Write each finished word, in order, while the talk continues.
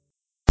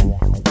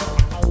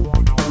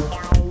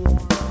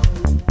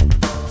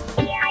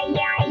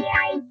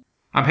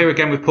I'm here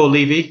again with Paul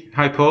Levy.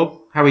 Hi,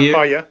 Paul. How are you?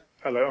 Hiya.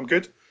 Hello, I'm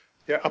good.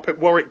 Yeah, up at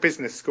Warwick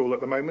Business School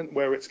at the moment,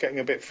 where it's getting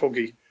a bit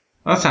foggy.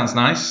 Well, that sounds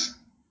nice.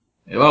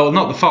 Well,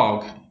 not the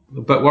fog,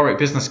 but Warwick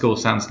Business School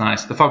sounds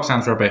nice. The fog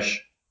sounds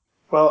rubbish.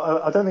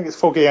 Well, I don't think it's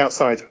foggy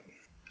outside.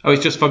 Oh,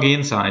 it's just foggy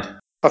inside.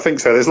 I think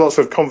so. There's lots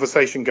of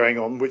conversation going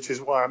on, which is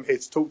why I'm here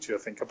to talk to you,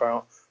 I think,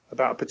 about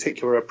a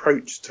particular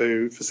approach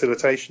to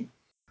facilitation.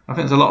 I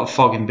think there's a lot of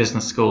fog in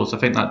business schools. I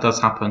think that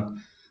does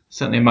happen.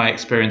 Certainly in my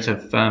experience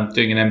of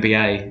doing an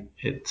MBA,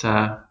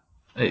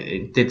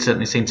 it did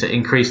certainly seem to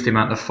increase the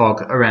amount of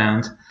fog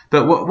around.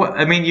 But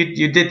I mean,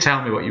 you did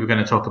tell me what you were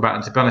going to talk about,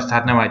 and to be honest, I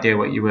had no idea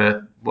what you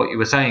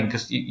were saying,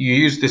 because you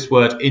used this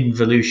word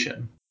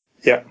involution,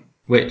 Yeah.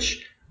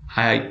 which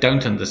I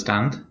don't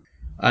understand.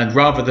 And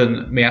rather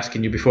than me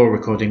asking you before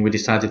recording, we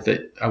decided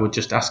that I would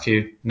just ask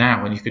you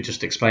now, and you could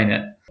just explain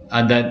it,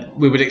 and then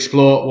we would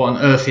explore what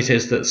on earth it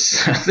is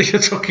that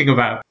you're talking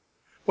about.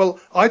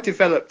 Well, I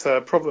developed a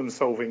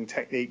problem-solving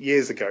technique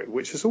years ago,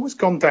 which has always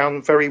gone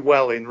down very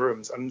well in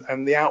rooms,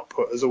 and the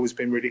output has always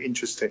been really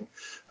interesting.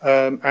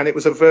 And it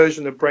was a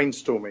version of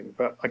brainstorming,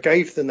 but I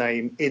gave the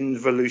name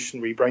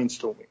involutionary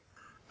brainstorming.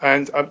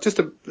 And just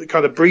to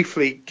kind of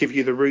briefly give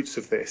you the roots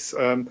of this,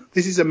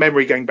 this is a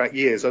memory going back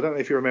years. I don't know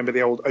if you remember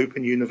the old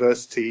Open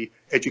University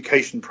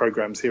education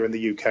programs here in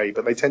the UK,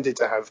 but they tended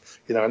to have,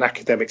 an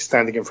academic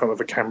standing in front of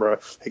a camera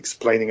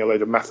explaining a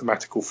load of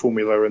mathematical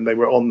formula, and they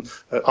were on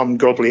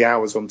ungodly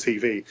hours on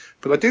TV.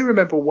 But I do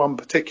remember one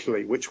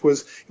particularly, which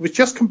was, it was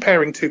just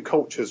comparing two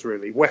cultures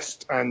really,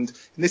 West, and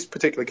in this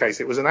particular case,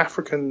 it was an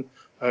African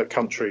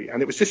country,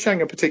 and it was just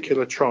showing a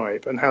particular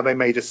tribe and how they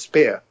made a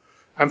spear.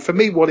 And for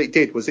me, what it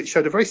did was it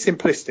showed a very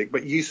simplistic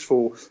but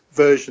useful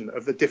version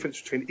of the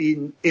difference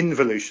between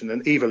involution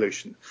and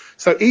evolution.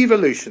 So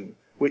evolution,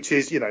 which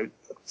is,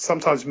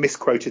 sometimes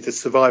misquoted as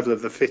survival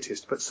of the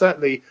fittest, but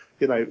certainly,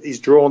 is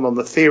drawn on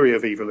the theory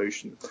of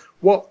evolution.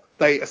 What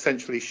they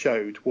essentially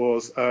showed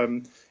was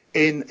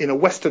in a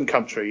Western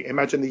country,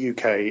 imagine the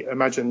UK,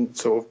 imagine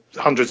sort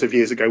of hundreds of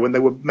years ago when they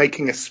were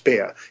making a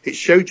spear. It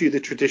showed you the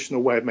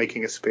traditional way of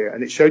making a spear,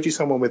 and it showed you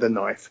someone with a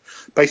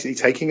knife basically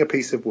taking a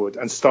piece of wood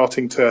and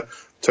starting to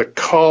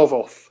carve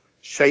off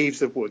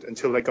shaves of wood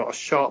until they got a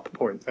sharp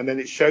point. And then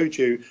it showed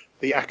you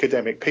the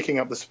academic picking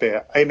up the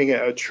spear, aiming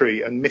it at a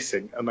tree and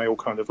missing, and they all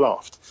kind of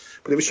laughed.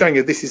 But it was showing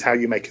you this is how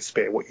you make a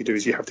spear. What you do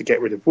is you have to get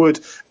rid of wood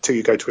until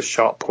you go to a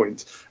sharp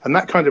point. And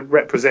that kind of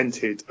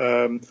represented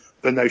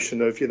the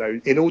notion of,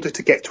 in order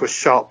to get to a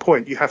sharp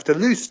point, you have to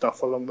lose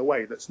stuff along the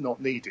way that's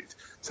not needed.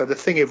 So the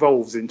thing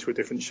evolves into a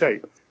different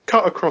shape.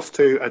 Cut across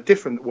to a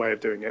different way of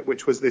doing it,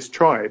 which was this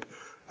tribe.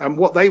 And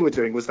what they were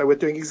doing was they were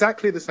doing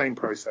exactly the same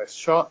process,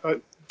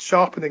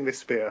 sharpening this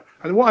spear.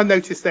 And what I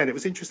noticed then, it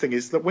was interesting,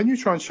 is that when you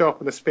try and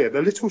sharpen a spear,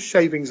 the little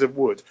shavings of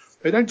wood,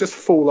 they don't just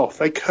fall off,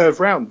 they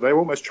curve round. They're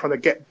almost trying to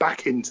get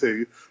back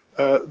into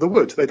the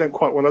wood. They don't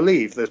quite want to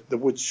leave. The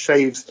wood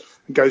shaves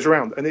and goes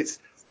around. And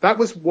that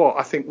was what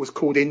I think was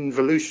called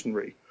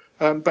involutionary.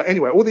 But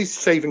anyway, all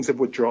these shavings of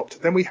wood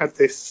dropped. Then we had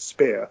this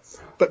spear.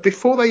 But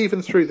before they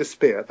even threw the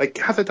spear, they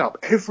gathered up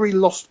every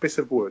lost bit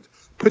of wood,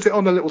 put it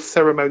on a little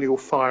ceremonial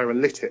fire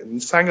and lit it,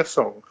 and sang a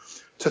song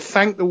to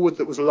thank the wood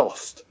that was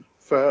lost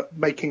for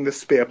making the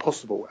spear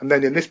possible. And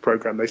then in this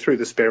program, they threw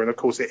the spear, and of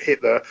course it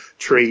hit the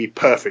tree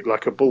perfect,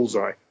 like a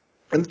bullseye.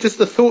 And just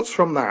the thoughts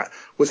from that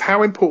was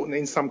how important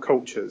in some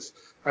cultures,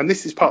 and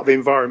this is part of the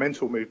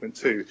environmental movement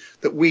too,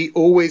 that we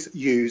always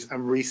use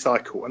and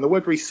recycle. And the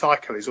word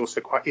recycle is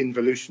also quite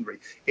involutionary.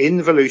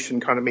 Involution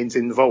kind of means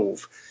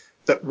involve.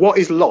 That what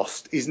is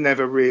lost is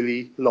never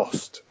really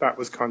lost. That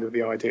was kind of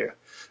the idea.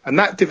 And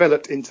that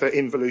developed into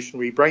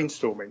involutionary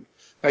brainstorming.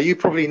 Now, you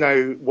probably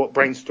know what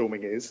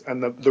brainstorming is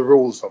and the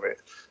rules of it,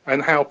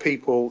 and how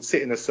people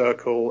sit in a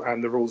circle,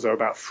 and the rules are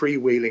about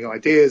freewheeling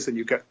ideas, and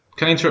you get...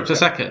 Can I interrupt a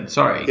second?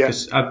 Sorry, Yeah.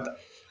 because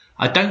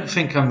I don't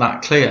think I'm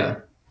that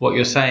clear what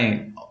you're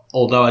saying,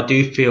 although I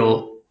do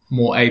feel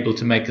more able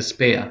to make a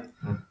spear.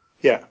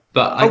 Yeah.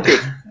 But Good.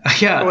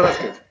 yeah. Oh, well, that's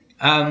good.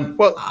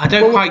 I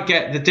don't quite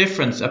get the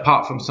difference,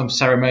 apart from some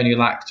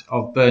ceremonial act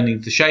of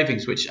burning the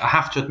shavings, which I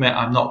have to admit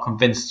I'm not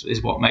convinced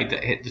is what made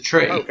it hit the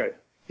tree. Okay.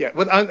 Yeah,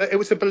 well, it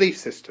was a belief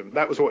system.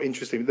 That was what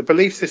interested me. The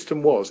belief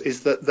system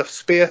is that the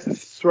spear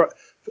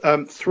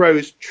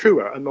throws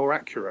truer and more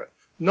accurate,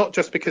 not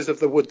just because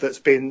of the wood that's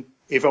been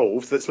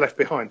evolved, that's left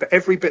behind, but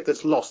every bit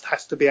that's lost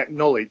has to be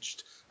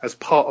acknowledged as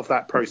part of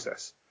that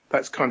process.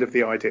 That's kind of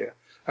the idea.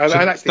 So and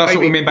actually, that's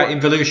what we mean by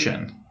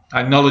involution,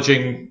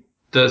 acknowledging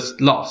the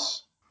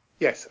loss.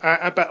 Yes,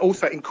 but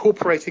also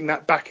incorporating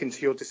that back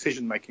into your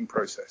decision-making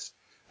process.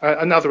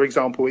 Another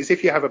example is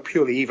if you have a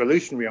purely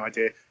evolutionary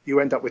idea, you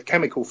end up with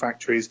chemical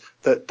factories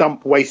that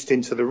dump waste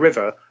into the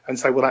river and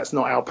say, well, that's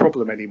not our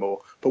problem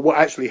anymore. But what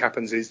actually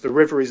happens is the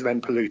river is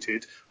then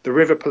polluted. The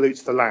river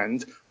pollutes the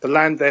land. The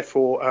land,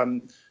 therefore,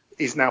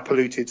 is now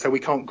polluted, so we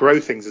can't grow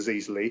things as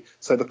easily.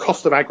 So the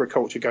cost of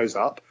agriculture goes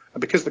up.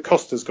 And because the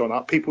cost has gone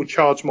up, people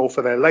charge more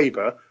for their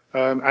labour.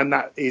 And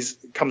that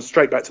comes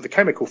straight back to the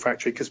chemical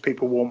factory because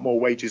people want more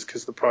wages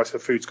because the price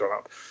of food's gone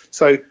up.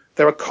 So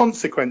there are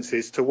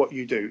consequences to what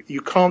you do.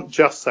 You can't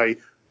just say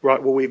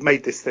right, well, we've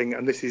made this thing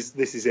and this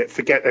is it.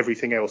 Forget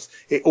everything else.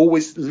 It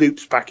always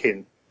loops back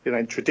in.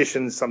 In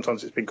traditions,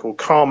 sometimes it's been called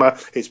karma.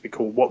 It's been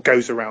called what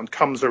goes around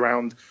comes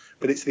around.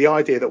 But it's the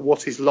idea that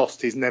what is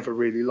lost is never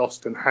really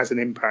lost and has an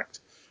impact.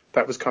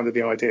 That was kind of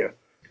the idea.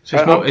 So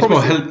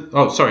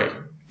oh, sorry.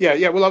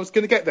 Yeah. Well, I was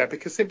going to get there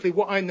because simply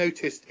what I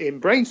noticed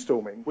in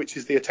brainstorming, which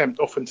is the attempt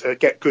often to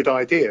get good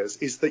ideas,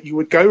 is that you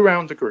would go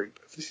around a group.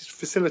 This is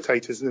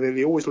facilitators, and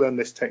they always learn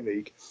this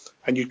technique.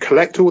 And you'd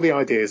collect all the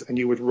ideas and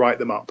you would write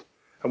them up.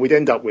 And we'd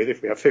end up with,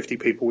 if we have 50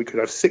 people, we could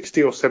have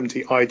 60 or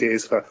 70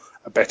 ideas for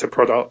a better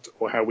product,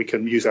 or how we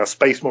can use our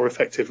space more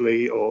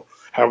effectively, or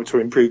how to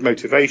improve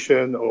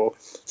motivation, or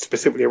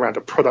specifically around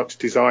a product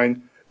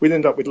design. We'd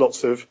end up with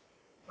lots of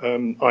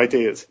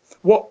ideas.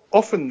 What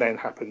often then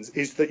happens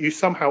is that you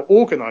somehow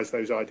organize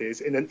those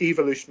ideas in an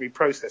evolutionary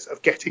process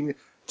of getting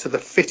to the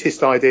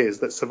fittest ideas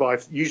that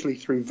survive, usually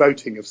through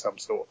voting of some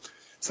sort.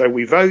 So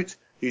we vote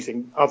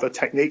using other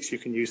techniques. You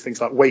can use things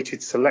like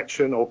weighted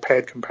selection or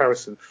paired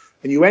comparison.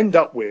 And you end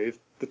up with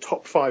the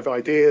top 5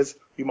 ideas.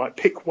 You might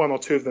pick 1 or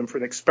 2 of them for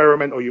an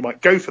experiment, or you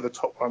might go for the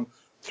top one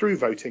through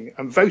voting.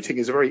 And voting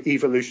is a very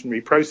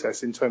evolutionary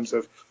process in terms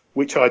of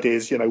which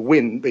ideas,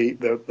 win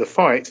the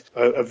fight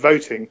of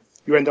voting.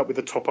 You end up with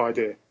the top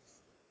idea.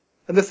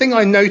 And the thing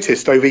I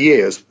noticed over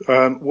years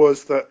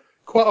was that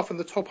quite often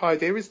the top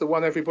idea is the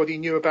one everybody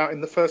knew about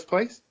in the first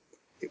place.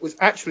 It was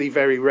actually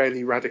very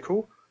rarely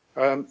radical.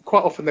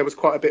 Quite often there was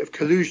quite a bit of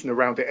collusion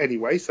around it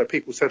anyway, so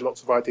people said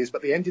lots of ideas,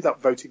 but they ended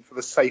up voting for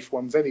the safe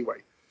ones anyway.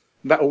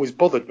 And that always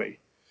bothered me.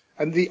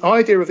 And the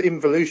idea of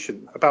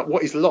involution, about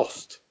what is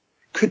lost,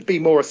 could be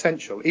more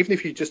essential, even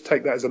if you just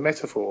take that as a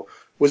metaphor,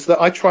 was that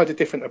I tried a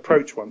different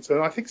approach once.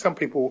 And I think some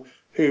people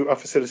who are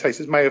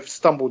facilitators may have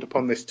stumbled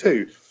upon this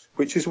too,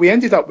 which is we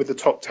ended up with the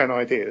top 10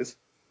 ideas.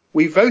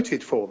 We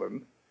voted for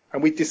them,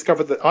 and we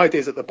discovered that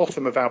ideas at the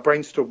bottom of our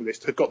brainstorm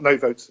list had got no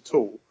votes at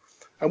all.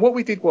 And what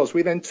we did was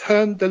we then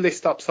turned the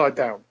list upside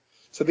down.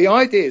 So the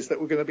ideas that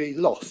were going to be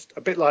lost,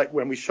 a bit like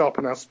when we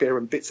sharpen our spear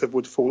and bits of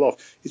wood fall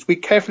off, is we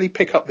carefully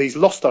pick up these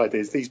lost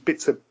ideas, these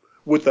bits of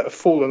wood that have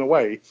fallen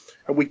away,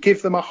 and we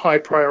give them a high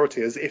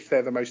priority as if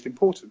they're the most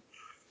important.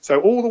 So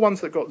all the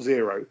ones that got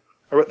 0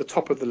 are at the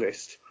top of the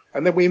list.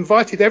 And then we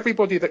invited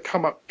everybody that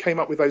came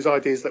up with those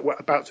ideas that were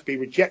about to be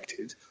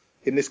rejected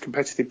in this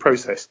competitive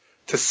process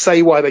to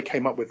say why they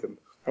came up with them.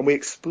 And we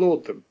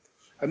explored them.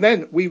 And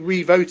then we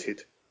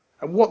re-voted.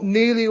 And what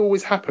nearly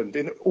always happened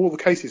in all the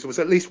cases was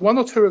at least 1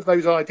 or 2 of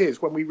those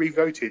ideas, when we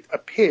re-voted,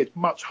 appeared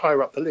much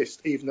higher up the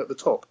list, even at the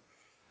top.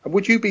 And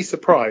would you be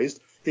surprised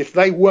if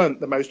they weren't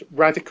the most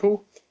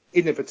radical,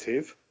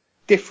 innovative,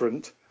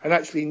 different, and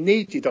actually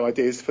needed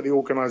ideas for the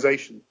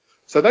organisation?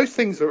 So those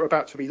things that are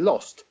about to be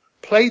lost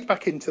played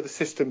back into the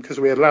system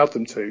because we allowed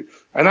them to,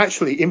 and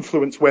actually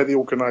influenced where the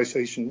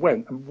organisation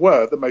went, and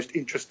were the most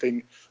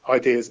interesting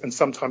ideas and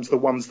sometimes the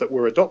ones that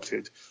were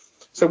adopted.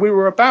 So we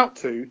were about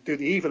to do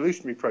the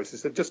evolutionary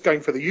process of just going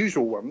for the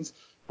usual ones,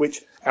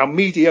 which our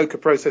mediocre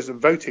process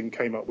of voting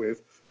came up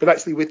with, but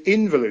actually with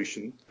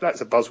involution, that's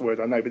a buzzword,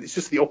 I know, but it's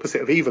just the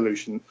opposite of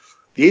evolution.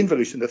 The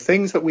involution, the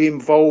things that we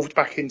involved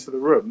back into the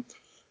room,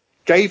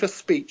 gave a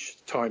speech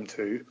time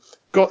to,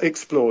 got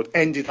explored,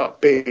 ended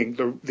up being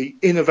the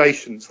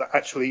innovations that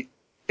actually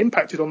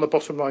impacted on the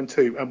bottom line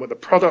too, and were the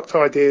product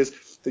ideas,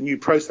 the new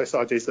process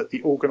ideas that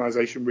the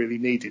organisation really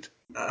needed.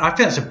 I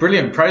think that's a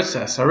brilliant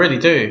process. I really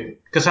do,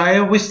 because I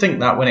always think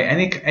that when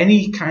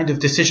any kind of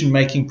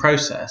decision-making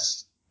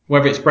process,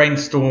 whether it's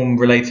brainstorm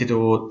related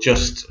or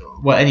just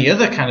any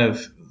other kind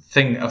of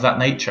thing of that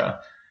nature,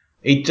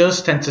 it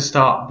does tend to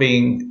start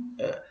being.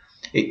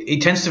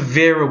 It tends to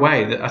veer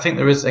away. I think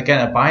there is,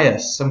 again, a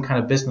bias, some kind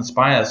of business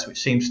bias,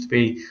 which seems to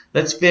be,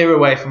 let's veer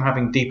away from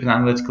having deep and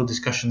analytical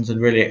discussions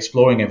and really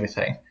exploring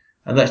everything.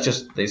 And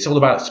it's all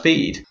about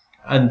speed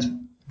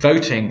and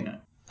voting.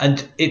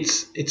 And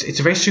it's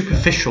a very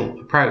superficial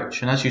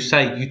approach. And as you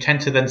say, you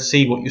tend to then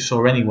see what you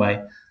saw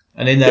anyway.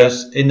 And in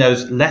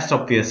those less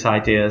obvious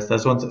ideas,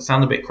 there's ones that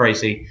sound a bit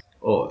crazy,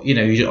 or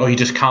you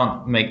just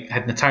can't make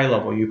head and tail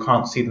of, or you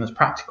can't see them as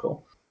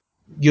practical.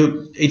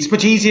 It's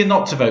much easier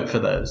not to vote for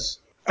those.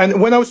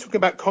 And when I was talking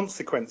about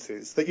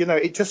consequences, that,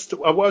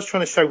 what I was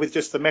trying to show with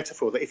just the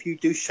metaphor, that if you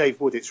do shave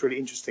wood, it's really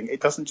interesting.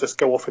 It doesn't just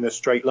go off in a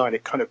straight line.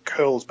 It kind of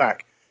curls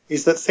back.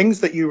 Is that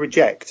things that you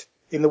reject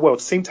in the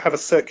world seem to have a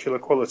circular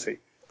quality.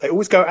 They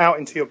always go out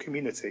into your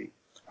community,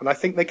 and I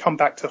think they come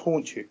back to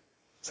haunt you.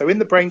 So in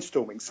the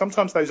brainstorming,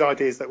 sometimes those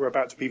ideas that were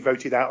about to be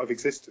voted out of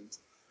existence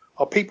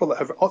are people that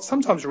have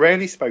sometimes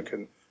rarely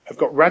spoken, have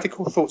got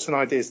radical thoughts and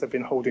ideas they've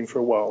been holding for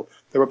a while.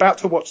 They're about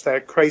to watch their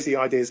crazy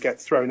ideas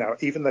get thrown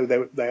out, even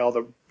though they are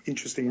the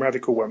interesting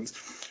radical ones.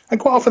 And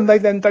quite often they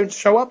then don't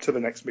show up to the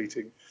next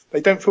meeting.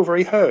 They don't feel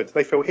very heard.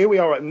 They feel, here we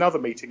are at another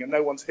meeting and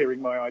no one's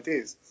hearing my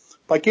ideas.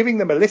 By giving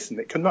them a listen,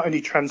 it can not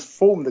only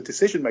transform the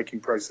decision-making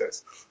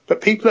process,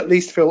 but people at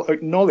least feel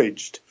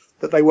acknowledged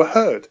that they were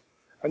heard.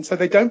 And so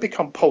they don't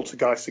become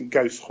poltergeists and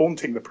ghosts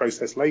haunting the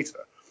process later.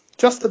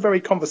 Just the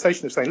very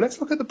conversation of saying,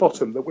 let's look at the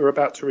bottom that we're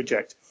about to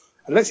reject,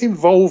 and let's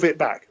involve it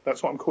back.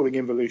 That's what I'm calling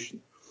involution.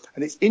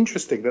 And it's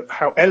interesting that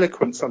how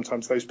eloquent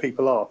sometimes those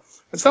people are.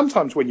 And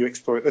sometimes when you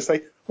explore it, they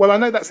say, well, I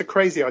know that's a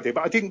crazy idea,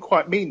 but I didn't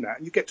quite mean that.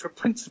 And you get to a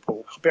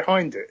principle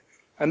behind it.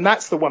 And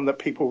that's the one that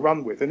people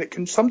run with. And it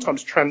can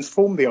sometimes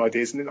transform the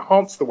ideas and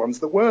enhance the ones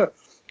that were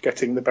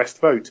getting the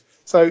best vote.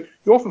 So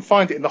you often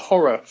find it in the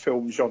horror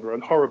film genre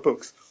and horror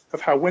books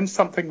of how when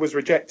something was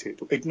rejected,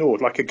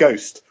 ignored, like a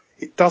ghost,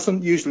 it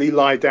doesn't usually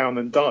lie down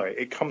and die.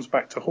 It comes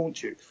back to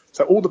haunt you.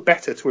 So all the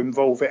better to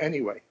involve it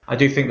anyway. I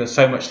do think that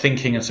so much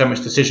thinking and so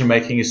much decision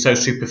making is so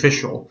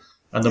superficial.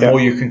 And the Yeah.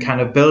 more you can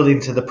kind of build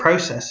into the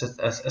process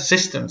a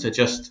system to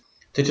just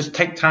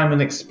take time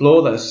and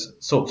explore those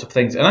sorts of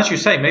things. And as you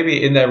say,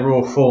 maybe in their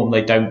raw form,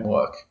 they don't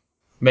work.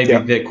 Maybe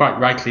Yeah. they're quite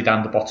rightly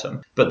down the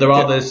bottom. But there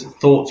are Yeah. those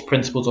thoughts,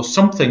 principles, or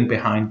something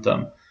behind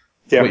them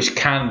Yeah. which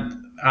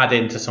can add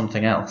into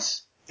something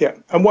else. Yeah.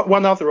 And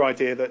one other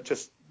idea that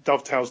just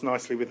dovetails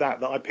nicely with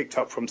that I picked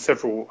up from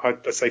several,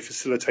 I'd say,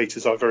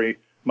 facilitators I very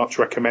much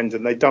recommend,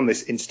 and they've done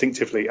this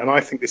instinctively. And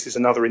I think this is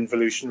another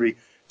involutionary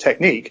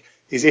technique,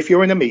 is if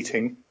you're in a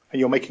meeting and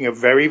you're making a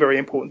very, very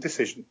important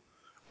decision,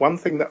 one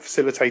thing that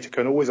facilitator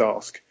can always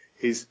ask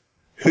is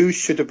who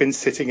should have been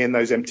sitting in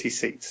those empty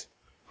seats.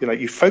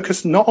 You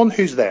focus not on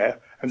who's there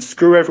and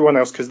screw everyone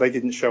else because they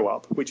didn't show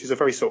up, which is a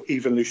very sort of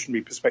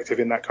evolutionary perspective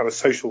in that kind of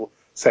social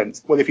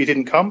sense. Well, if you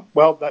didn't come,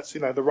 well, that's,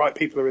 the right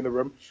people are in the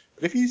room.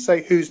 But if you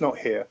say who's not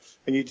here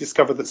and you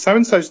discover that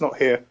so-and-so's not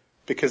here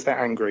because they're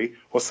angry,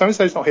 or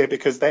so-and-so's not here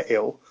because they're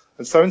ill,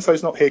 and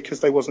so-and-so's not here because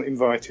they wasn't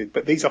invited,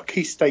 but these are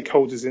key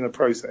stakeholders in a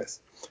process,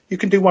 you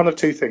can do one of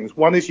two things.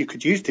 One is you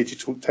could use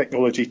digital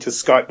technology to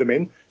Skype them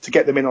in, to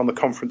get them in on the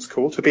conference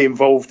call, to be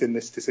involved in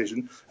this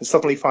decision, and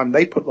suddenly find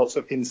they put lots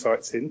of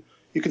insights in.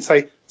 You can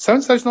say,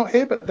 so-and-so's not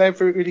here, but they're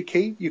really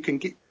key. You can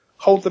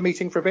hold the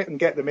meeting for a bit and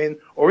get them in.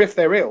 Or if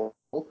they're ill,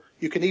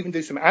 you can even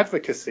do some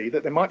advocacy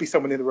that there might be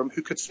someone in the room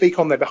who could speak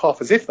on their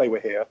behalf as if they were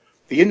here.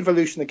 The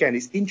involution, again,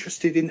 is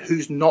interested in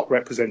who's not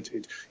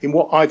represented, in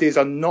what ideas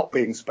are not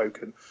being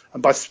spoken.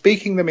 And by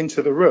speaking them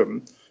into the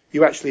room,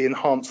 you actually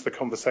enhance the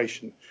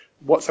conversation.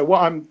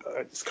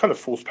 It's kind of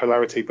false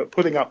polarity, but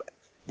putting up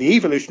the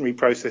evolutionary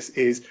process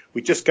is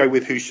we just go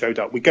with who showed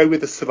up. We go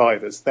with the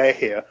survivors. They're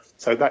here.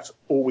 So that's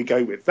all we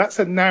go with. That's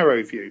a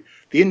narrow view.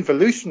 The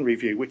involutionary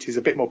view, which is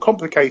a bit more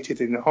complicated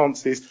and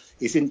enhances,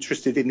 is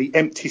interested in the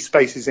empty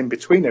spaces in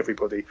between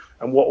everybody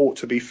and what ought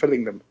to be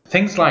filling them.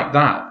 Things like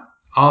that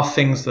are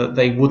things that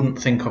they wouldn't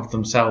think of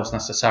themselves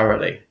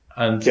necessarily.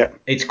 And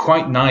It's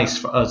quite nice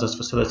for us as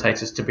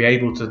facilitators to be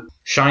able to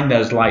shine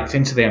those lights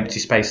into the empty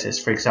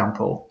spaces, for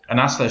example, and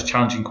ask those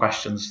challenging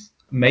questions,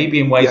 maybe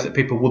in ways that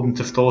people wouldn't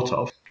have thought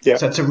of.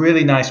 So it's a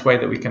really nice way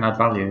that we can add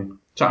value.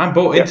 So I'm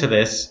bought into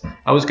this.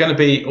 I was going to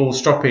be all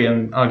stroppy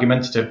and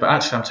argumentative, but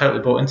actually I'm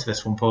totally bought into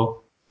this one,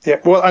 Paul. Yeah,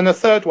 well, and a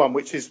third one,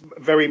 which is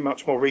very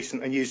much more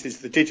recent and uses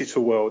the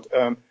digital world,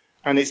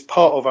 and it's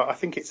part of, I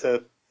think it's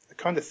a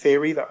kind of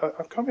theory that,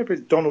 I can't remember if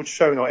it's Donald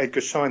Schoen or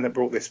Edgar Schein that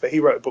brought this, but he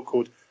wrote a book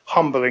called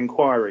Humble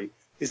Inquiry,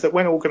 is that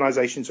when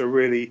organizations are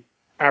really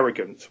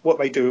arrogant, what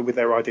they do with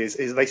their ideas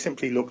is they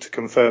simply look to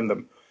confirm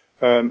them.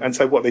 And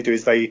so what they do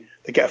is they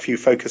get a few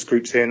focus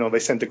groups in, or they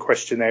send a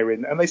questionnaire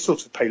in, and they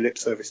sort of pay lip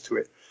service to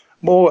it.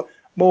 More,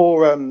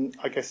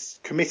 I guess,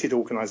 committed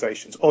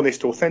organizations,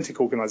 honest,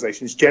 authentic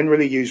organizations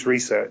generally use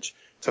research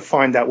to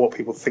find out what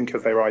people think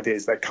of their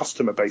ideas, their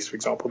customer base, for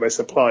example, their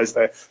suppliers,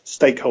 their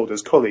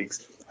stakeholders,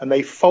 colleagues, and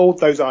they fold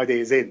those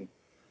ideas in.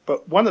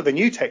 But one of the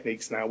new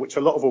techniques now, which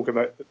a lot of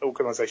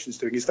organizations are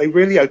doing, is they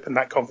really open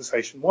that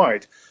conversation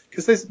wide,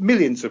 because there's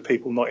millions of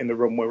people not in the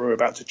room where we're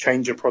about to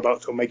change a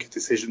product or make a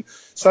decision.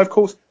 So, of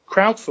course,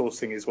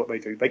 crowdsourcing is what they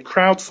do. They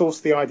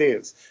crowdsource the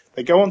ideas.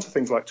 They go onto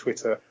things like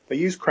Twitter. They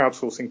use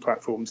crowdsourcing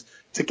platforms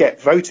to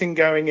get voting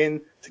going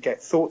in, to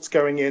get thoughts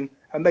going in,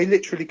 and they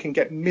literally can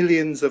get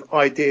millions of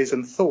ideas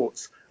and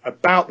thoughts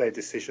about their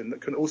decision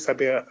that can also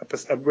be a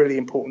really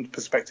important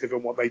perspective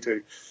on what they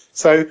do.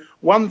 So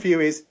one view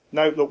is,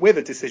 no, look, we're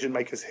the decision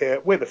makers here.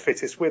 We're the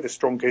fittest. We're the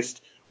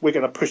strongest. We're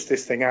going to push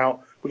this thing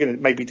out. We're going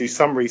to maybe do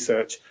some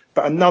research.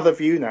 But another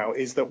view now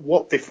is that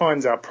what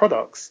defines our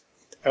products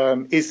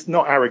is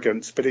not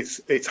arrogance, but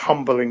it's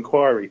humble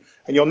inquiry.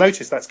 And you'll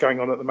notice that's going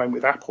on at the moment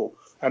with Apple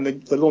and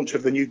the launch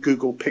of the new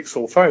Google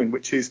Pixel phone,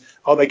 which is,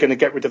 are they going to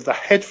get rid of the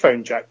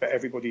headphone jack that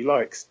everybody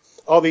likes?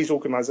 Are these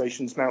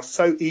organizations now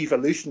so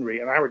evolutionary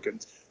and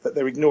arrogant that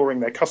they're ignoring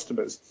their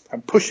customers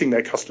and pushing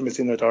their customers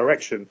in a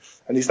direction?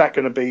 And is that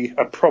going to be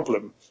a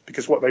problem?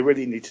 Because what they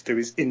really need to do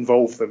is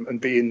involve them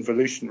and be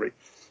involutionary.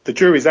 The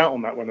jury's out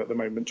on that one at the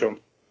moment, John.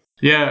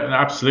 Yeah,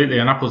 absolutely.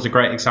 And Apple's a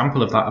great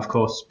example of that, of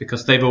course,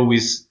 because they've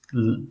always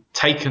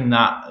taken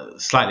that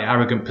slightly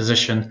arrogant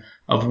position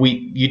of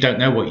you don't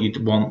know what you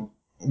want.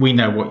 We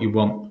know what you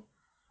want.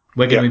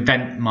 We're going to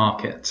invent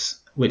markets,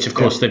 which, of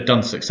course, they've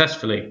done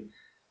successfully,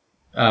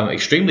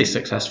 extremely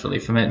successfully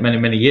for many,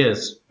 many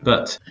years.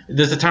 But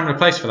there's a time and a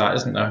place for that,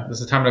 isn't there?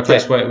 There's a time and a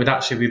place where it would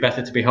actually be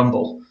better to be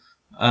humble,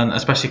 and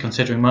especially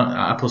considering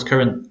Apple's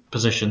current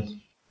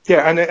position.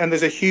 Yeah, and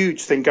there's a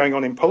huge thing going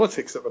on in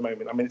politics at the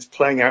moment. I mean, it's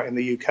playing out in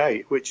the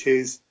UK, which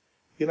is,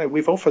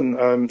 we've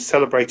often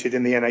celebrated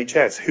in the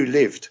NHS who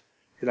lived.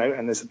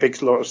 and there's a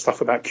big lot of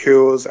stuff about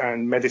cures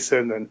and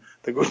medicine and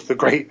the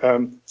great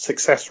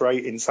success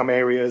rate in some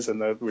areas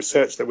and the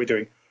research that we're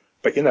doing.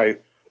 But,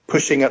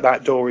 pushing at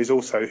that door is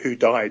also who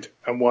died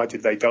and why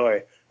did they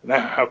die? Now,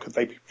 how could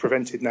they be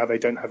prevented now they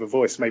don't have a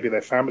voice? Maybe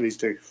their families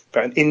do.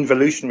 But an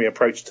involutionary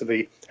approach to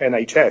the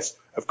NHS,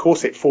 of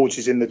course, it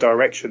forges in the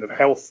direction of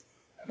health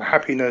and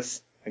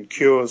happiness and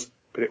cures,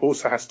 but it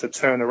also has to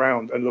turn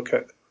around and look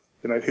at,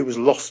 who was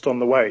lost on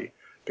the way,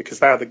 because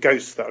they are the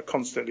ghosts that are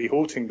constantly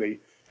haunting the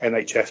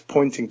NHS,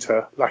 pointing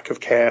to lack of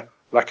care,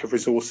 lack of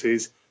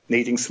resources,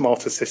 needing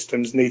smarter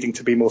systems, needing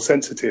to be more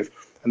sensitive.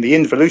 And the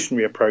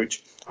involutionary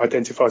approach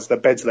identifies the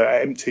beds that are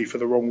empty for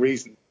the wrong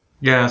reason.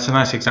 Yeah, it's a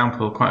nice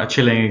example, quite a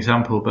chilling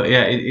example, but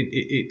yeah,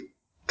 it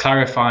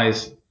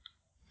clarifies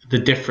the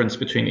difference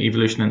between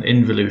evolution and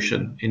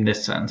involution in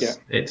this sense. Yeah.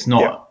 It's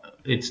not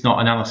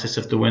analysis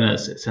of the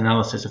winners, it's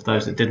analysis of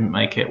those that didn't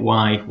make it,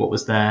 why, what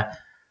was there,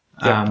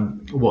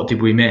 what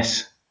did we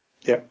miss.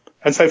 Yeah.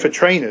 And so for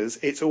trainers,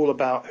 it's all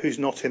about who's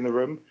not in the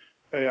room,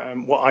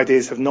 what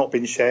ideas have not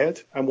been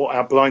shared, and what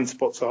our blind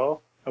spots are,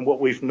 and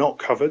what we've not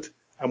covered,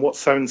 and what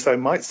so-and-so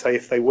might say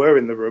if they were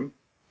in the room.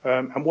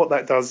 And what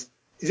that does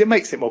is it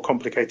makes it more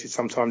complicated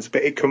sometimes,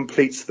 but it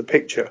completes the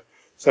picture.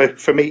 So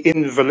for me,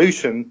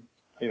 involution,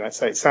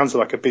 so it sounds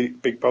like a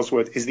big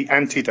buzzword, is the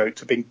antidote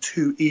to being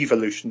too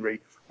evolutionary,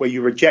 where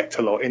you reject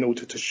a lot in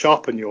order to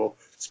sharpen your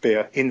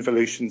spear.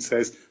 Involution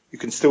says you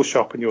can still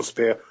sharpen your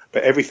spear,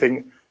 but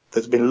everything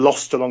that's been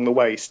lost along the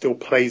way still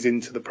plays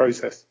into the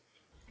process.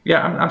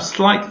 Yeah, I'm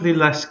slightly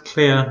less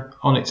clear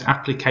on its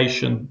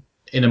application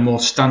in a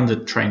more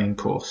standard training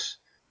course.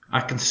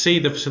 I can see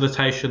the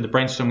facilitation, the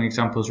brainstorming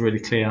example is really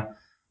clear.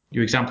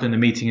 Your example in the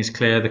meeting is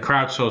clear. The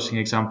crowdsourcing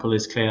example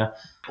is clear.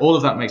 All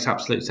of that makes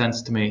absolute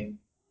sense to me.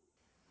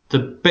 The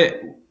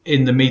bit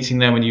in the meeting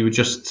there when you were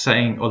just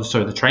saying,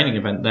 the training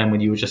event then when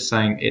you were just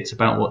saying it's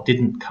about what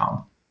didn't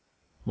come,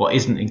 what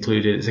isn't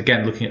included, is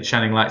again looking at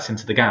shining lights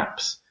into the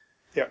gaps.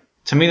 Yeah.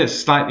 To me, that's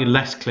slightly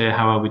less clear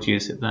how I would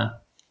use it there.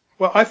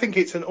 Well, I think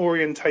it's an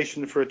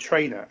orientation for a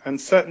trainer, and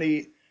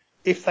certainly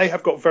if they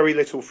have got very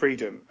little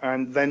freedom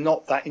and they're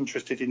not that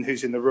interested in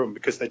who's in the room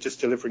because they're just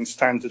delivering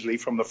standardly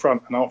from the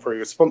front and aren't very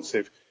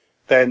responsive,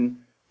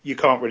 then you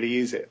can't really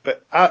use it.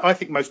 But I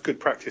think most good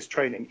practice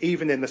training,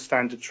 even in the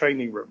standard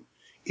training room,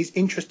 is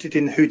interested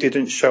in who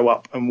didn't show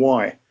up and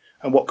why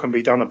and what can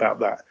be done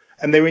about that.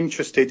 And they're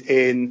interested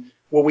in,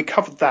 well, we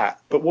covered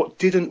that, but what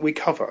didn't we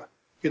cover?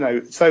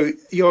 So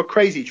you're a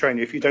crazy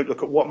trainer if you don't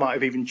look at what might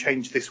have even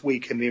changed this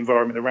week in the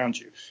environment around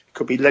you. It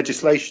could be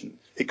legislation.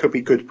 It could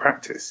be good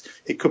practice.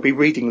 It could be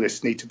reading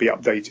lists need to be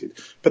updated.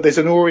 But there's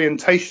an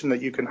orientation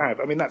that you can have.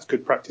 I mean, that's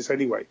good practice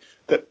anyway,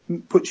 that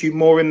puts you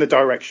more in the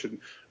direction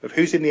of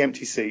who's in the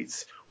empty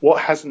seats,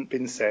 what hasn't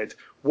been said,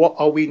 what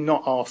are we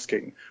not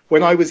asking.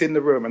 When I was in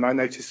the room and I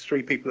noticed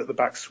 3 people at the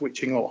back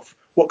switching off,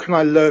 what can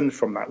I learn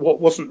from that?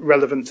 What wasn't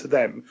relevant to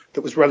them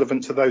that was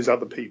relevant to those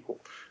other people?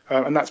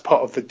 And that's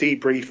part of the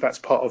debrief. That's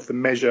part of the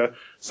measure.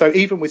 So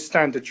even with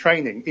standard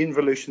training,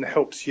 involution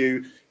helps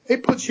you.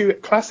 It puts you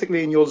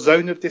classically in your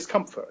zone of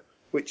discomfort,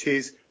 which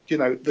is,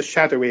 the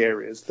shadowy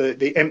areas,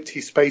 the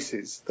empty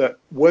spaces that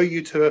were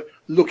you to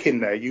look in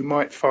there, you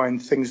might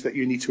find things that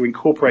you need to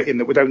incorporate in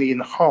that would only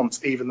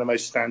enhance even the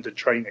most standard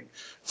training.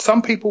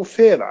 Some people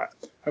fear that.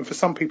 And for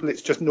some people,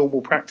 it's just normal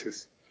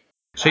practice.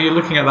 So you're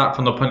looking at that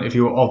from the point of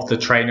view of the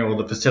trainer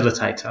or the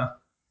facilitator.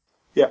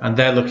 Yeah. And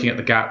they're looking at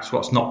the gaps,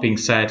 what's not being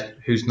said,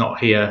 who's not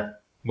here,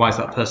 why is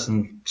that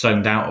person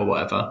zoned out or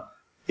whatever.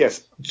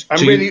 Yes.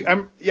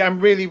 I'm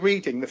really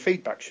reading the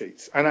feedback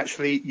sheets and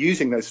actually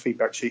using those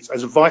feedback sheets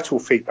as vital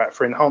feedback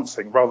for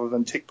enhancing rather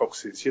than tick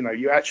boxes.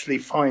 You actually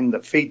find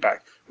that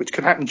feedback, which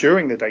can happen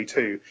during the day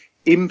too,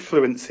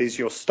 influences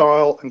your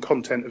style and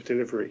content of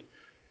delivery.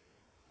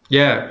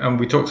 Yeah, and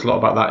we talked a lot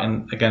about that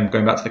in, again,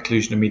 going back to the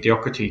Collusion and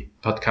Mediocrity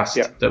podcast,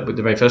 that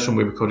the very first one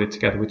we recorded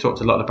together, we talked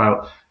a lot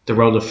about the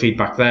role of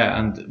feedback there,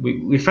 and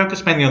we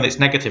focused mainly on its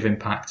negative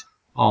impact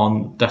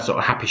on that sort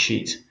of happy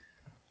sheet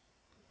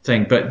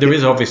thing. But there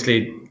is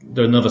obviously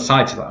another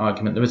side to that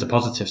argument. There is a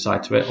positive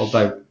side to it,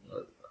 although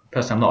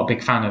personally I'm not a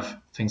big fan of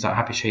things like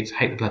happy sheets. I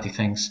hate the bloody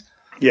things.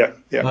 Yeah.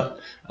 But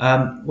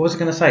what was I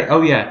going to say?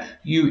 Oh yeah,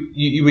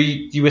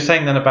 you were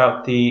saying then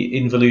about the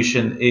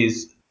involution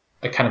is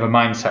a kind of a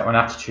mindset or an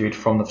attitude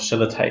from the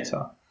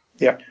facilitator.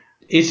 Yeah.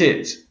 Is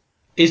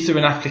there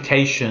an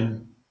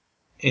application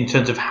in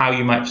terms of how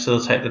you might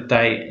facilitate the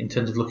day, in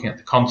terms of looking at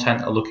the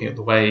content or looking at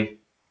the way,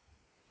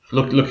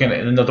 looking at it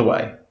in another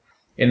way?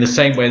 In the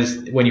same way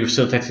as when you're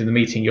facilitating the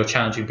meeting, you're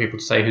challenging people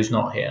to say who's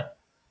not here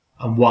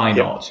and why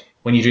not.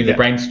 When you're doing the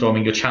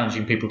brainstorming, you're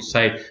challenging people to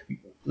say,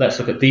 let's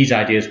look at these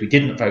ideas we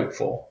didn't vote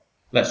for.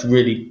 Let's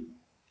really,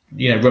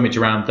 rummage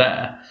around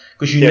there,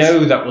 because you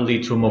know that will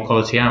lead to a more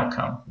quality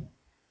outcome.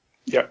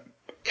 Yeah.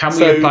 Can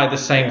we apply the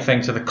same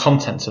thing to the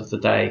contents of the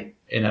day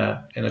in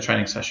a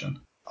training session?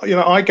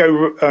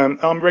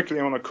 I'm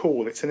regularly on a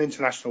call. It's an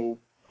international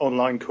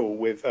online call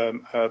with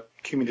a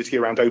community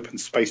around open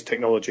space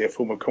technology, a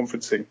form of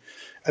conferencing.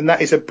 And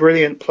that is a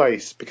brilliant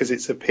place because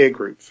it's a peer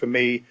group for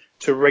me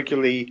to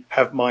regularly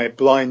have my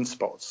blind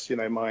spots,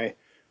 my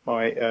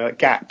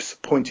gaps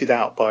pointed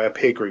out by a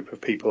peer group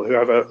of people who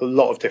have a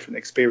lot of different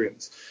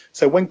experience.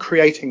 So when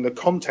creating the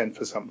content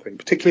for something,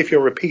 particularly if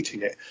you're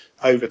repeating it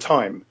over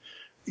time,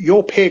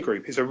 your peer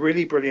group is a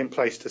really brilliant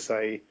place to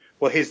say,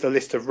 well, here's the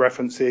list of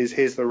references,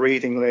 here's the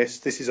reading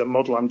list, this is a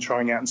model I'm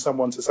trying out, and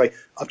someone to say,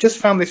 I've just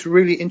found this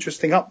really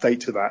interesting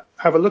update to that,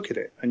 have a look at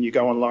it. And you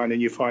go online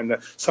and you find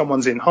that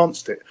someone's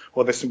enhanced it,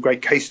 or there's some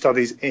great case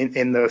studies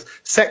in the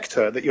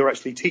sector that you're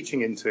actually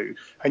teaching into,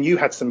 and you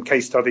had some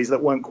case studies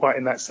that weren't quite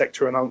in that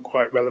sector and aren't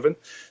quite relevant.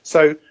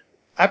 So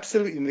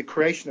absolutely, in the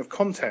creation of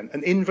content,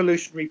 an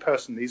involutionary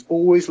person is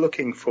always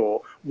looking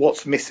for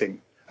what's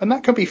missing. And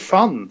that can be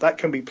fun, that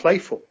can be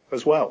playful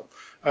as well.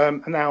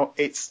 And now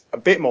it's a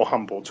bit more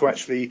humble to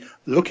actually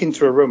look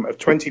into a room of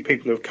 20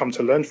 people who have come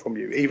to learn from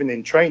you, even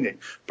in training,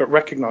 but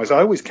recognize,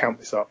 I always count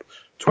this up,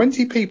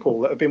 20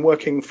 people that have been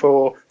working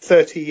for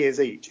 30 years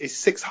each is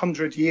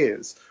 600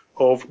 years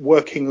of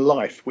working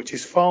life, which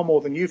is far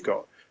more than you've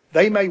got.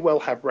 They may well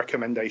have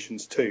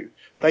recommendations too.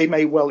 They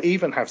may well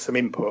even have some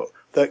input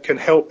that can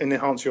help and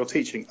enhance your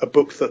teaching, a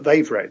book that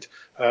they've read,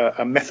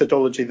 a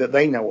methodology that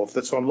they know of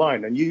that's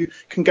online. And you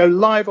can go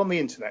live on the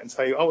internet and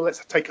say, oh,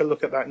 let's take a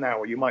look at that now.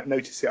 Or you might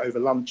notice it over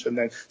lunch and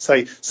then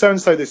say,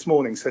 so-and-so this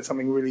morning said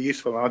something really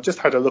useful. And I just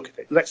had a look at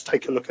it. Let's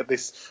take a look at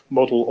this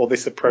model or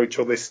this approach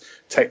or this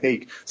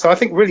technique. So I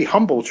think really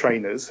humble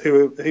trainers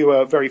who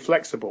are very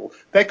flexible,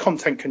 their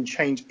content can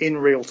change in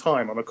real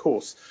time on a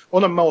course.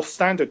 On a more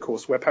standard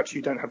course where perhaps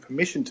you don't have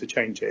permission to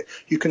change it,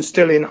 you can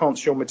still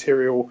enhance your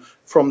material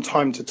from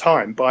time to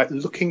time by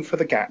looking for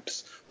the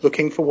gaps,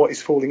 looking for what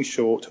is falling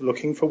short,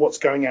 looking for what's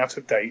going out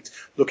of date,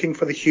 looking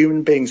for the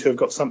human beings who have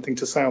got something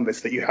to say on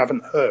this that you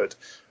haven't heard,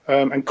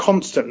 and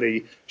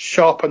constantly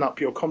sharpen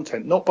up your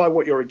content, not by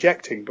what you're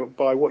rejecting, but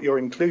by what you're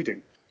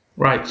including.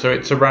 Right, so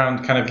it's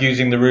around kind of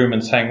using the room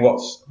and saying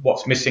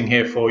what's missing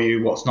here for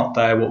you, what's not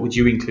there, what would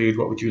you include,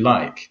 what would you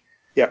like?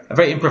 Yeah. A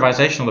very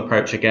improvisational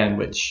approach again,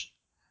 which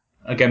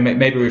again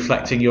maybe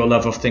reflecting your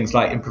love of things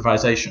like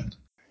improvisation.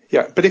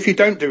 Yeah, but if you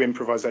don't do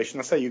improvisation,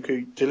 I say you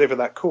could deliver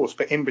that course,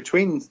 but in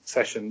between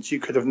sessions, you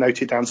could have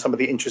noted down some of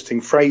the interesting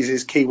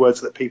phrases,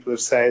 keywords that people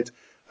have said.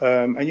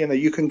 And,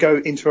 you can go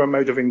into a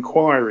mode of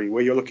inquiry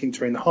where you're looking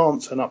to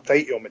enhance and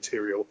update your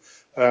material,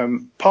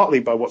 partly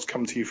by what's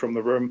come to you from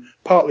the room,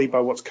 partly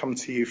by what's come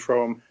to you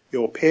from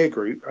your peer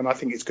group. And I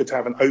think it's good to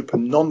have an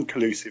open,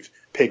 non-collusive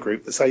peer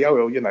group that say, oh,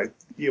 well,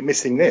 you're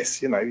missing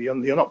this,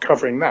 you're not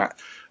covering that.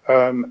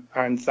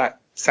 And that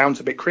sounds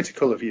a bit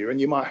critical of you, and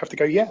you might have to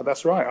go, yeah,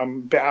 that's right, I'm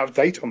a bit out of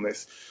date on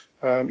this.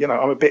 I'm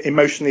a bit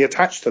emotionally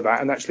attached to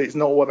that, and actually it's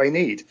not what they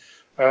need.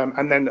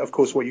 And then, of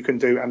course, what you can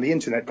do, and the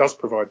internet does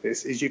provide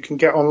this, is you can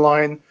get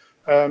online,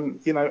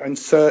 and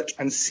search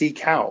and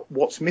seek out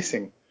what's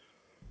missing.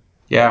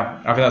 Yeah,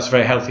 I think that's a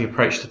very healthy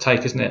approach to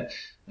take, isn't it?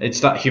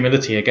 It's that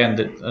humility again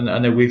that, and I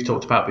know we've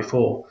talked about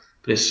before,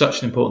 but it's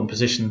such an important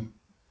position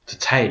to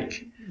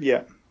take.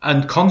 Yeah.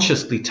 And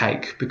consciously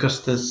take,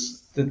 because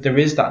there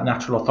is that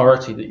natural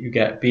authority that you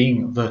get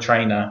being the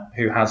trainer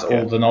who has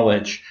all the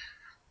knowledge,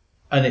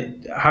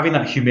 and having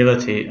that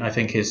humility, I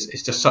think, is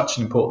just such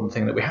an important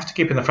thing that we have to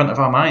keep in the front of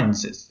our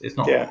minds. It's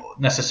not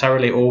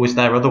necessarily always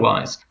there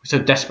otherwise. We're so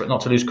desperate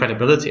not to lose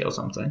credibility or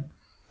something.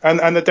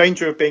 And the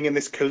danger of being in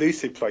this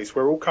collusive place,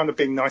 we're all kind of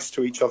being nice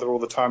to each other all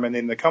the time and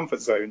in the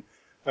comfort zone.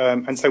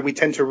 And so we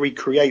tend to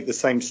recreate the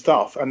same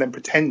stuff and then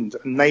pretend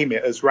and name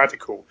it as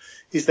radical,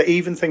 is that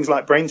even things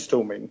like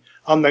brainstorming,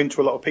 unknown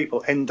to a lot of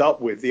people, end up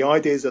with the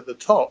ideas at the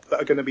top that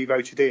are going to be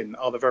voted in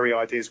are the very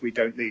ideas we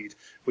don't need.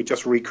 We're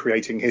just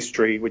recreating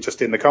history. We're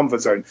just in the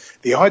comfort zone.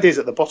 The ideas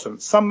at the bottom,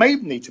 some may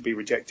need to be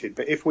rejected,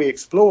 but if we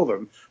explore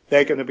them,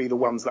 they're going to be the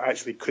ones that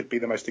actually could be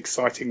the most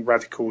exciting,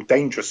 radical,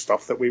 dangerous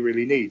stuff that we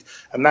really need.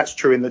 And that's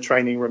true in the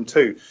training room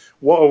too.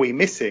 What are we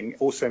missing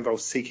also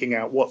involves seeking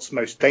out what's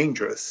most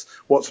dangerous,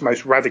 what's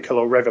most radical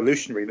or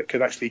revolutionary that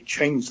could actually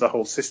change the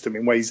whole system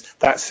in ways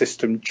that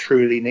system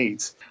truly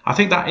needs. I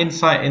think that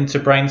insight into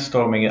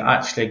brainstorming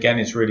actually, again,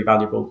 is really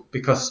valuable,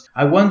 because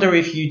I wonder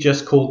if you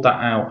just called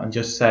that out and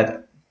just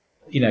said,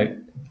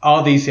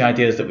 are these the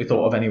ideas that we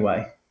thought of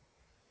anyway?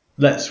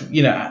 Let's,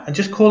 and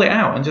just call it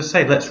out and just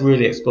say, let's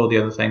really explore the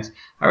other things.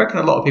 I reckon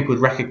a lot of people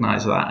would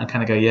recognise that and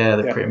kind of go, yeah,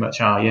 they pretty much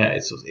are. Yeah,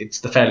 it's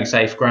the fairly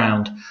safe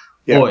ground.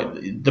 Yeah. Or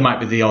there might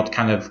be the odd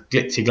kind of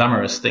glitzy,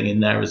 glamorous thing in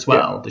there as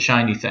well, the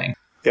shiny thing.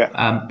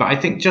 Yeah. But I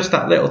think just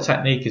that little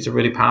technique is a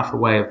really powerful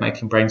way of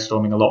making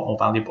brainstorming a lot more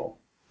valuable.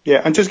 Yeah,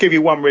 and just give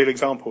you one real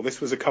example. This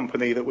was a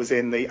company that was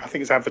in I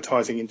think it's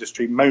advertising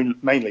industry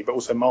mainly, but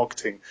also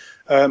marketing.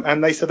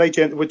 And they said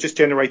they were just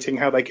generating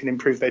how they can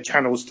improve their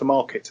channels to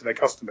market to their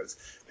customers.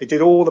 They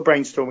did all the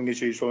brainstorming as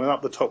usual. And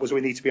up the top was,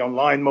 we need to be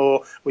online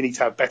more. We need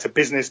to have better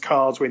business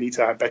cards. We need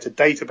to have better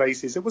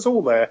databases. It was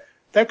all there.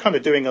 They're kind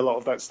of doing a lot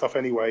of that stuff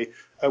anyway.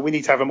 We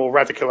need to have a more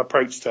radical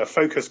approach to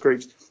focus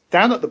groups.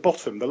 Down at the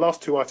bottom, the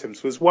last two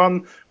items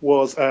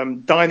was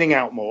dining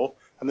out more.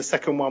 And the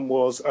second one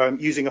was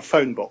using a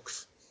phone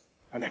box.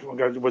 And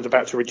everyone was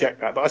about to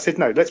reject that. But I said,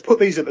 no, let's put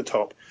these at the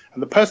top.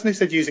 And the person who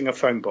said using a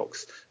phone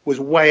box was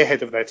way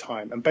ahead of their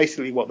time. And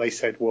basically what they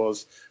said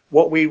was,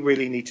 what we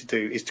really need to do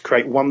is to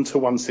create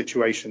one-to-one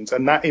situations.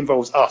 And that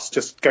involves us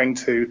just going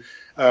to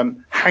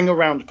hang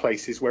around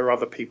places where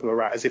other people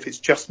are at, as if it's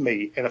just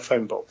me in a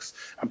phone box.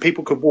 And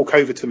people could walk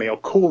over to me or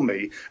call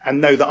me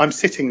and know that I'm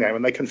sitting there,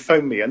 and they can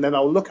phone me. And then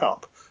I'll look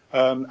up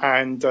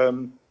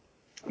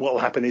what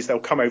will happen is they'll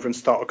come over and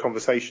start a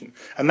conversation.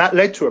 And that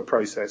led to a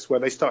process where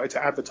they started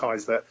to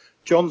advertise that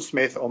John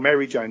Smith or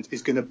Mary Jones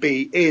is going to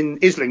be in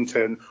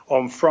Islington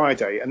on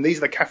Friday. And these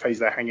are the cafes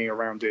they're hanging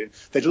around in.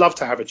 They'd love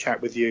to have a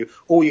chat with you.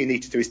 All you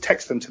need to do is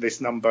text them to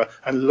this number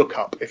and look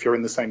up if you're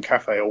in the same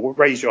cafe, or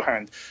raise your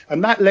hand.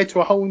 And that led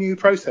to a whole new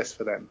process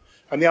for them.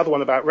 And the other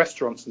one about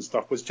restaurants and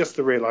stuff was just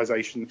the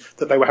realization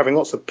that they were having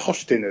lots of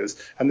posh dinners.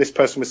 And this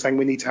person was saying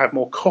we need to have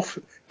more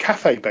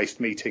cafe-based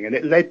meeting. And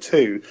it led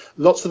to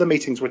lots of the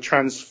meetings were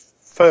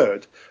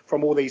transferred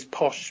from all these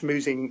posh,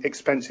 schmoozing,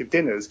 expensive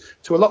dinners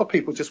to a lot of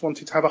people just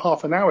wanted to have a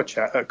half an hour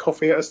chat at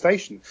coffee at a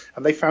station.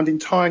 And they found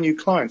entire new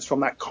clients from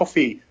that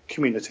coffee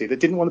community that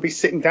didn't want to be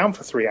sitting down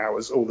for 3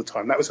 hours all the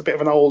time. That was a bit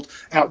of an old,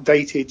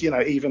 outdated,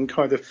 even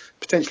kind of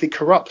potentially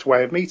corrupt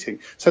way of meeting.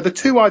 So the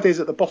two ideas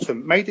at the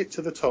bottom made it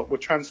to the top, were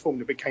transformed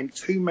and became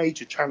two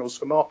major channels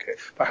for market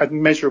that had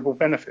measurable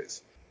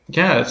benefits.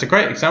 Yeah, it's a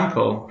great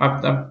example.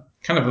 I'm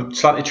kind of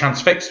slightly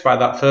transfixed by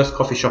that first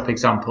coffee shop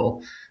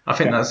example. I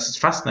think that's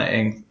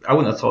fascinating. I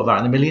wouldn't have thought that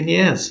in a million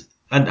years.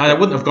 And I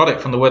wouldn't have got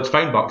it from the words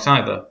phone box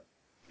either.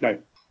 No.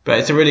 But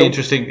it's a really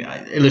interesting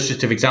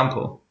illustrative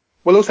example.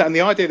 Well, also, and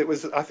the idea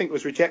that I think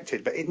was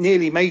rejected, but it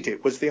nearly made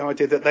it, was the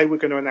idea that they were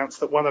going to announce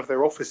that one of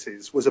their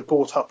offices was a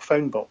bought-up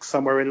phone box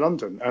somewhere in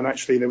London. And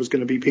actually, there was going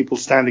to be people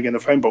standing in a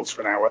phone box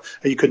for an hour,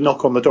 and you could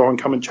knock on the door and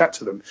come and chat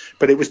to them.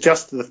 But it was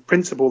just the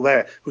principle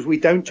there was we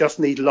don't just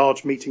need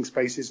large meeting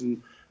spaces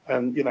and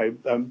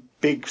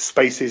big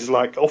spaces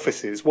like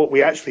offices. What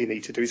we actually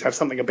need to do is have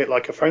something a bit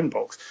like a phone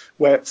box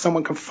where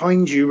someone can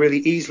find you really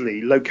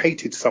easily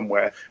located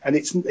somewhere, and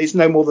it's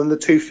no more than the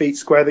 2 feet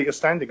square that you're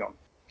standing on.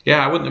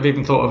 Yeah, I wouldn't have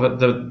even thought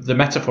of the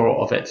metaphor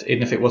of it,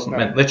 even if it wasn't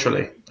meant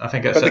literally. I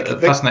think it's a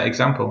fascinating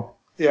example.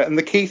 Yeah, and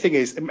the key thing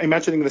is,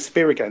 imagining the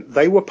spear again,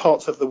 they were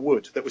parts of the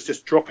wood that was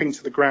just dropping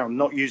to the ground,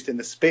 not used in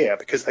the spear,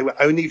 because they were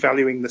only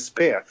valuing the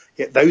spear.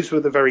 Yet those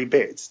were the very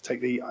bits,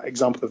 take the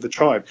example of the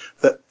tribe,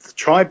 that the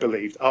tribe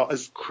believed are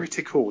as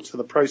critical to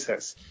the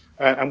process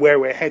and where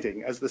we're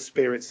heading as the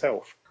spear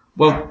itself.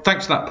 Well,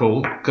 thanks for that,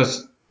 Paul,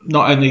 because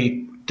not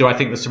only do I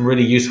think there's some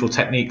really useful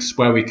techniques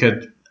where we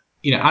could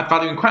add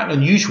value in quite an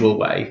unusual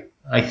way,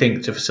 I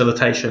think, to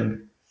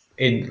facilitation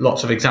in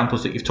lots of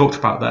examples that you've talked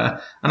about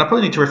there. And I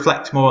probably need to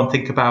reflect more and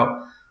think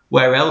about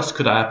where else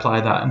could I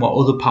apply that and what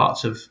other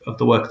parts of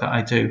the work that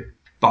I do.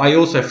 But I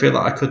also feel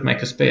that I could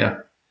make a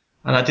spear.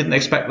 And I didn't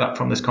expect that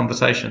from this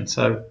conversation.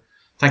 So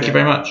thank you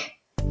very much.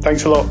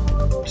 Thanks a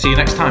lot. See you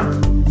next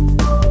time.